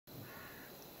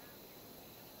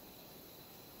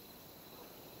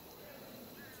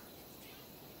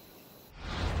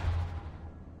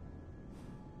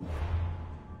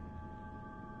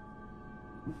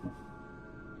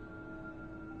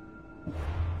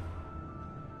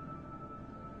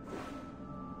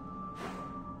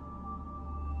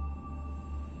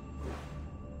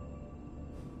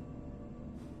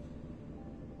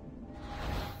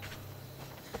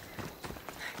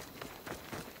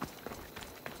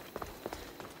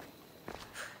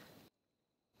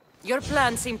Your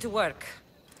plan seemed to work.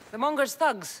 The Monger's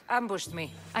thugs ambushed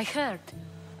me. I heard.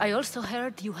 I also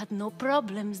heard you had no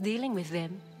problems dealing with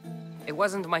them. It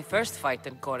wasn't my first fight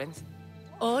in Corinth.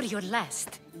 Or your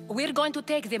last. We're going to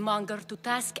take the Monger to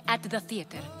task at the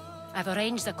theater. I've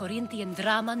arranged a Corinthian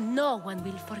drama no one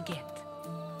will forget.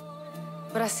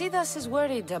 Brasidas is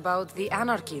worried about the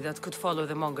anarchy that could follow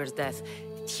the Monger's death.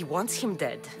 He wants him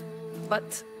dead,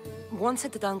 but wants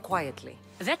it done quietly.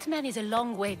 That man is a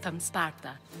long way from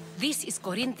Sparta. This is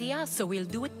Korinthia, so we'll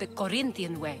do it the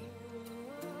Corinthian way.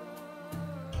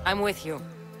 I'm with you.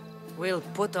 We'll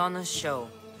put on a show.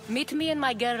 Meet me and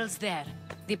my girls there.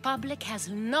 The public has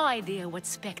no idea what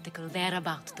spectacle they're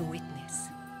about to witness.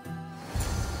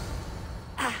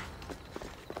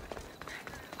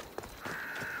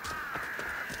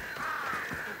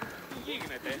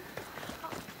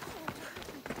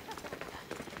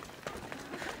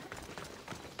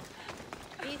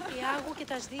 Άγου και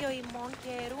τας δύο ημών και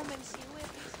ερούμεν σιού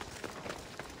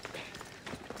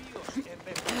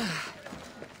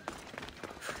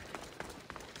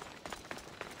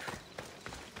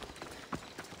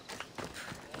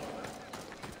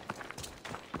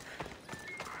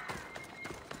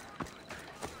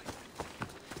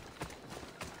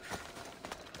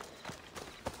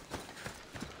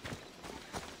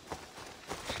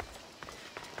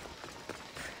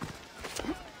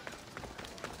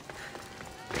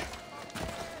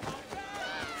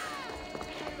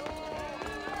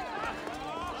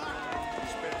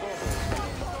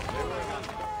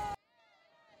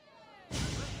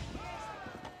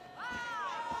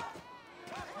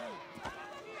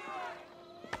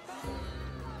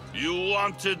You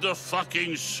wanted the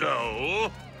fucking show?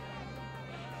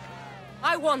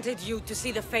 I wanted you to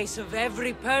see the face of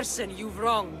every person you've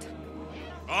wronged.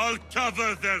 I'll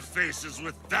cover their faces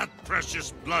with that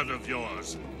precious blood of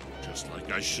yours. Just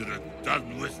like I should have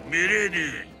done with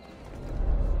Myrrine.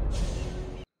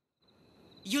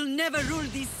 You'll never rule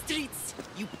these streets,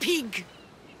 you pig!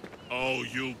 Oh,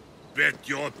 you bet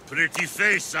your pretty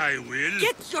face I will.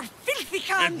 Get your filthy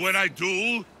hands! And when I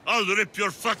do, I'll rip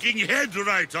your fucking head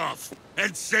right off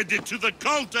and send it to the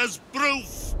cult as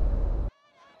proof!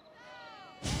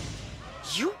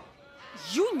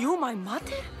 You knew my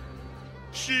mother?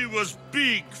 She was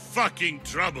big fucking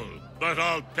trouble, but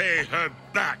I'll pay her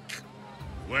back.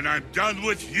 When I'm done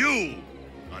with you,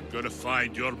 I'm gonna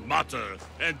find your mother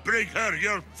and bring her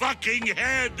your fucking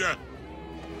head!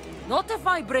 Not if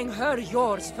I bring her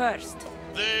yours first.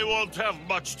 They won't have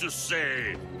much to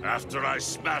say after I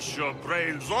smash your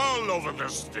brains all over the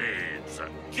stage.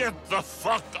 Get the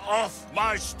fuck off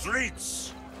my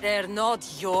streets! They're not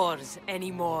yours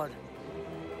anymore.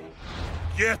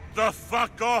 Get the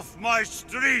fuck off my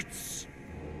streets!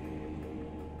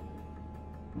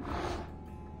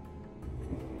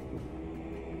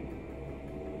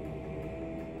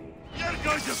 You're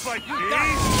going to fight me?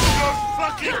 You're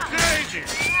fucking crazy!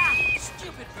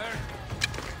 Stupid bird.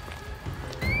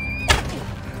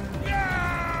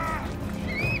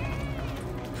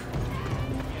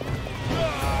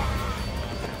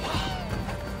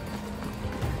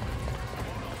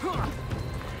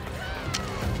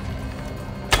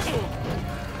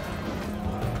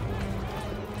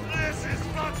 This is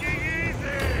fucking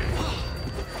easy!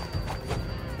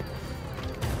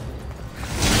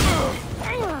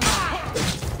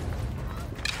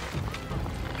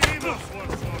 Deimos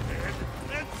wants your head,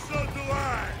 and so do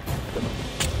I!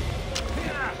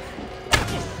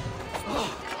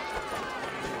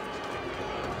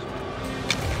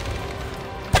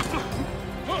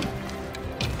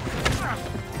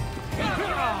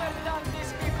 I've done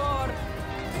this before.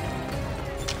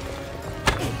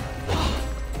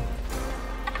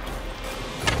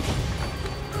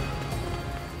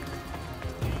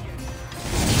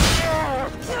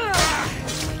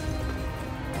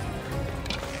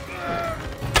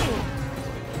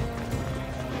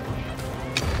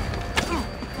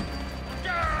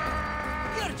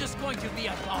 You're just going to be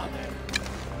a bother.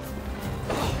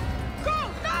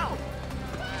 Go now!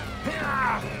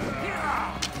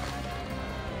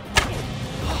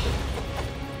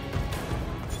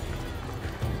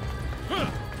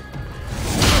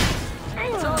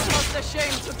 It's almost a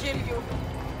shame to kill you.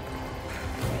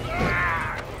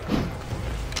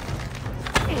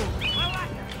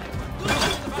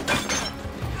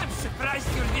 I'm surprised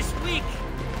you're this weak.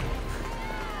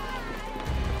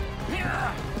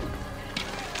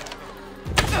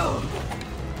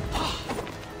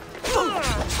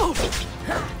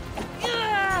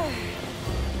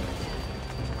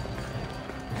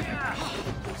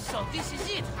 So this is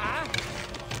it, huh?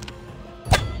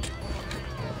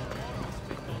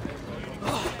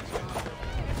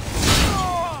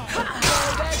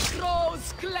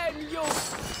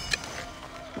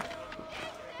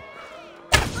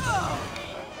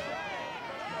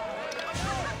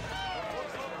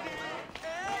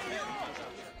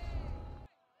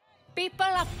 People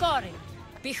of Corinth,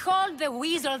 behold the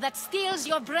weasel that steals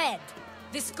your bread,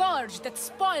 the scourge that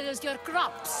spoils your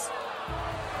crops.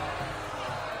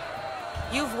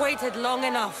 You've waited long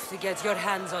enough to get your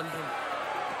hands on him.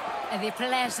 And the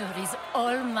pleasure is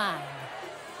all mine.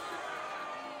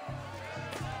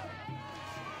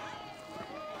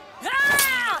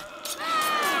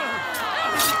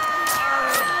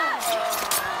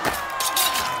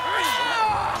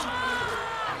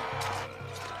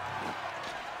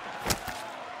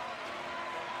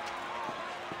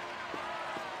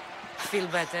 Feel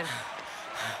better?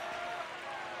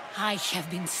 I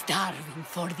have been starving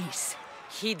for this.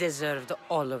 He deserved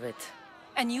all of it.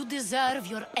 And you deserve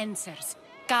your answers.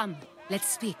 Come, let's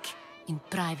speak in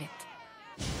private.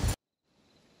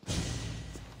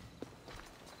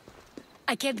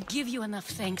 I can't give you enough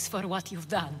thanks for what you've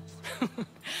done.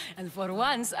 And for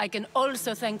once, I can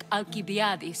also thank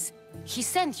Alcibiades. He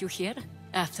sent you here,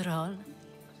 after all.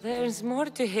 There's more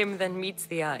to him than meets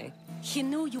the eye. He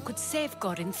knew you could save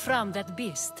Corinth from that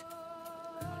beast.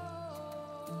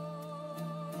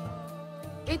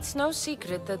 It's no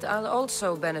secret that I'll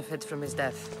also benefit from his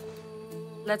death.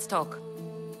 Let's talk.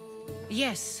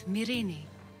 Yes, Myrrine.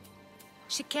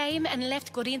 She came and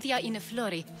left Korinthia in a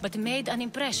flurry, but made an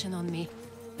impression on me.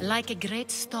 Like a great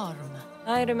storm.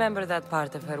 I remember that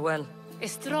part of her well. A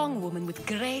strong woman with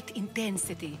great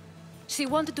intensity. She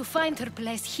wanted to find her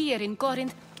place here in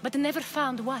Corinth, but never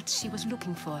found what she was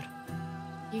looking for.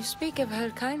 You speak of her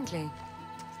kindly.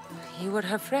 You were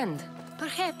her friend.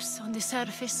 Perhaps on the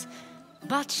surface,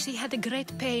 but she had a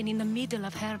great pain in the middle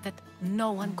of her that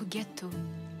no one could get to.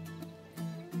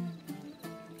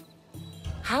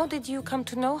 How did you come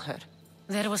to know her?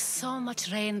 There was so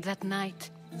much rain that night.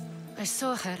 I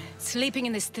saw her, sleeping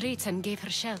in the streets, and gave her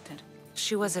shelter.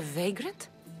 She was a vagrant?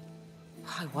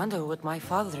 I wonder what my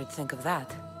father would think of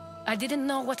that. I didn't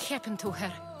know what happened to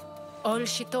her. All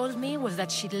she told me was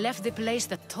that she'd left the place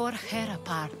that tore her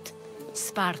apart.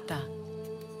 Sparta.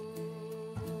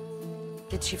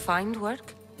 Did she find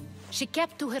work? She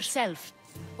kept to herself,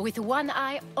 with one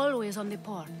eye always on the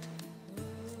port.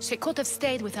 She could have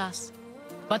stayed with us,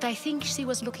 but I think she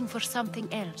was looking for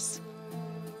something else.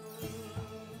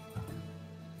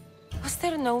 Was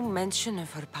there no mention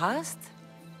of her past?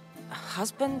 A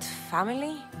husband,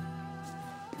 family?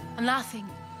 Nothing.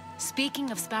 Speaking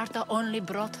of Sparta only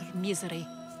brought her misery.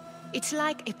 It's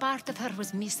like a part of her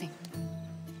was missing.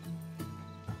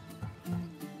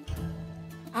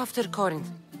 After Corinth,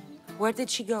 where did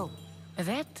she go?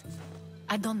 That?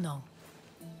 I don't know.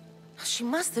 She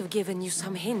must have given you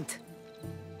some hint.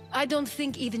 I don't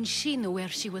think even she knew where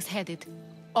she was headed.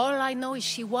 All I know is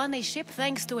she won a ship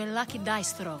thanks to a lucky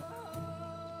dice throw.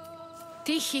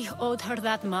 Tyche owed her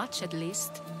that much, at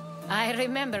least. I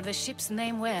remember the ship's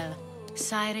name well.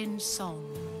 Siren Song.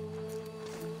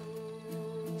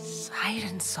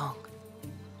 Siren Song.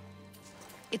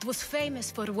 It was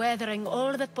famous for weathering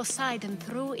all that Poseidon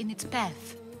threw in its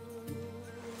path.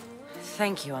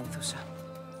 Thank you, Anthousa.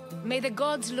 May the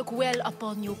gods look well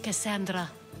upon you, Cassandra.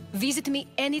 Visit me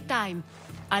anytime.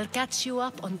 I'll catch you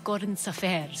up on Corinth's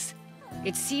affairs.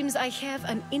 It seems I have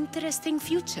an interesting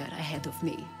future ahead of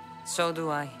me. So do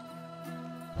I.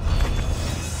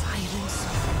 Siren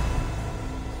Song.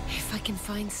 If I can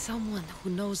find someone who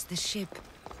knows the ship,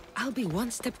 I'll be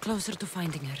one step closer to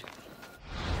finding her.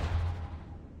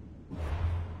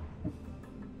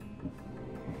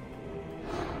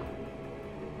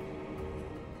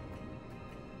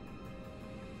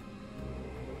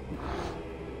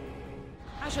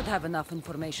 I should have enough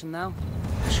information now.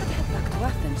 I should head back to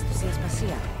Athens to see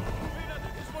Aspasia.